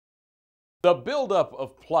The buildup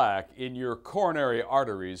of plaque in your coronary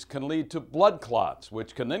arteries can lead to blood clots,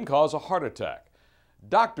 which can then cause a heart attack.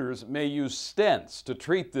 Doctors may use stents to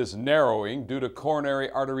treat this narrowing due to coronary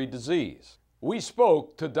artery disease. We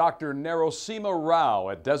spoke to Dr. Naraisimha Rao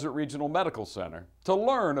at Desert Regional Medical Center to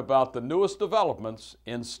learn about the newest developments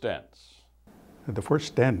in stents. The first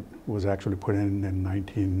stent was actually put in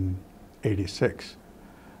 1986.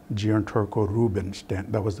 Gianturco-Rubin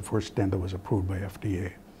stent. That was the first stent that was approved by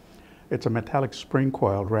FDA. It's a metallic spring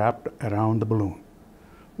coil wrapped around the balloon.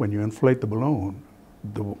 When you inflate the balloon,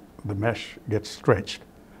 the mesh gets stretched,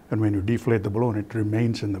 and when you deflate the balloon, it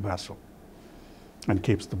remains in the vessel and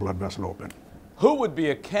keeps the blood vessel open. Who would be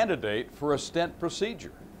a candidate for a stent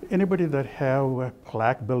procedure? Anybody that have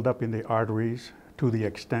plaque buildup in the arteries to the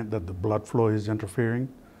extent that the blood flow is interfering,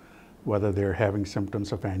 whether they're having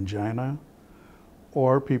symptoms of angina,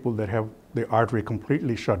 or people that have the artery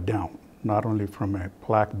completely shut down, not only from a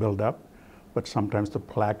plaque buildup, but sometimes the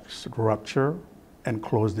plaques rupture and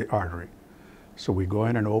close the artery. So we go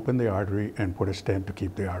in and open the artery and put a stent to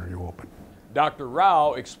keep the artery open. Dr.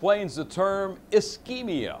 Rao explains the term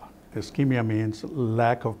ischemia. Ischemia means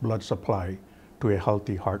lack of blood supply to a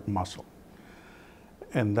healthy heart muscle.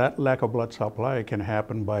 And that lack of blood supply can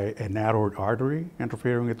happen by a narrowed artery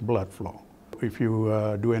interfering with blood flow. If you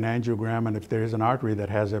do an angiogram and if there is an artery that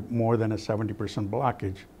has more than a 70%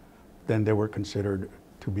 blockage, then they were considered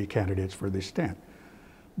to be candidates for this stent.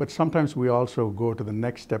 But sometimes we also go to the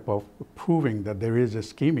next step of proving that there is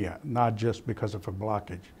ischemia, not just because of a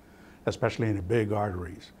blockage, especially in the big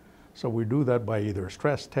arteries. So we do that by either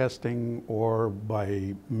stress testing or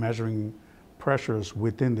by measuring pressures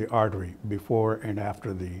within the artery before and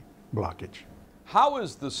after the blockage. How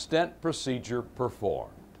is the stent procedure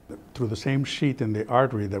performed? Through the same sheath in the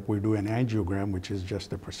artery that we do an angiogram, which is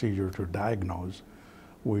just a procedure to diagnose,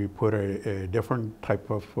 we put a different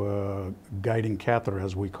type of guiding catheter,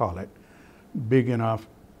 as we call it, big enough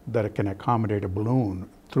that it can accommodate a balloon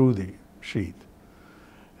through the sheath.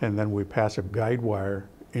 And then we pass a guide wire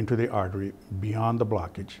into the artery beyond the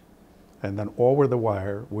blockage. And then over the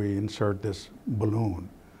wire, we insert this balloon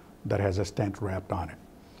that has a stent wrapped on it.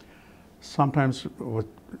 Sometimes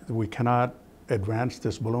we cannot advance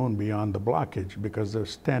this balloon beyond the blockage because the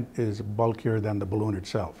stent is bulkier than the balloon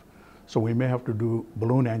itself. So we may have to do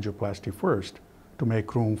balloon angioplasty first to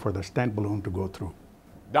make room for the stent balloon to go through.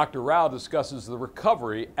 Dr. Rao discusses the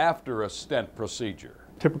recovery after a stent procedure.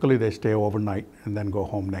 Typically they stay overnight and then go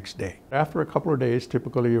home next day. After a couple of days,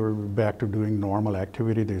 typically you're back to doing normal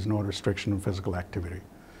activity. There's no restriction in physical activity.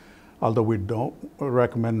 Although we don't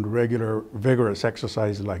recommend regular vigorous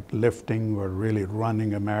exercise like lifting or really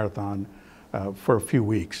running a marathon for a few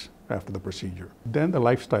weeks after the procedure. Then the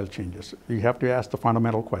lifestyle changes. You have to ask the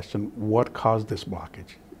fundamental question, what caused this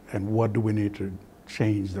blockage? And what do we need to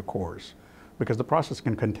change the course? Because the process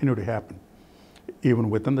can continue to happen, even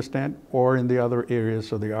within the stent or in the other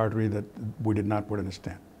areas of the artery that we did not put in a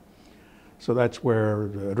stent. So that's where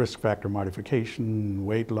the risk factor modification,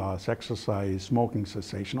 weight loss, exercise, smoking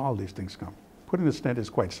cessation, all these things come. Putting the stent is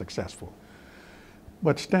quite successful.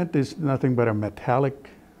 But stent is nothing but a metallic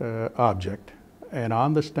object. And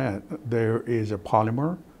on the stent, there is a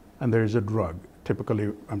polymer and there is a drug.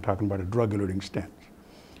 Typically, I'm talking about a drug-eluting stent.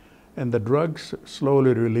 And the drugs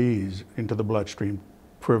slowly release into the bloodstream,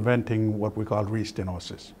 preventing what we call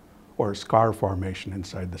restenosis, or scar formation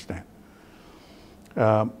inside the stent.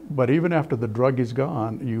 But even after the drug is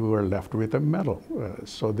gone, you are left with a metal.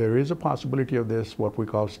 So there is a possibility of this, what we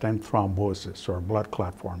call stent thrombosis, or blood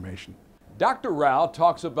clot formation. Dr. Rao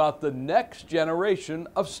talks about the next generation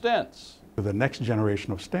of stents. The next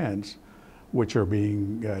generation of stents, which are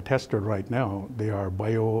being tested right now, they are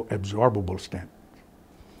bioabsorbable stents.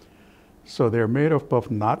 So they're made up of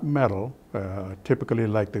not metal, typically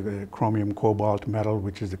like the chromium cobalt metal,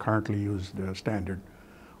 which is the currently used standard,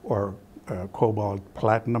 or cobalt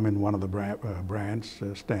platinum in one of the brands,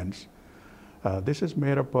 stents. This is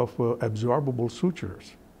made up of absorbable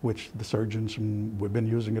sutures, which the surgeons, we've been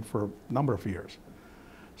using it for a number of years.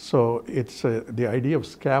 So it's the idea of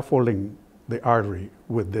scaffolding the artery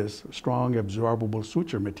with this strong absorbable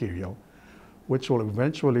suture material, which will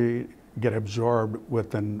eventually get absorbed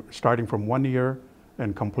starting from 1 year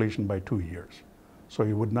and completion by 2 years. So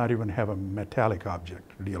you would not even have a metallic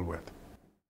object to deal with.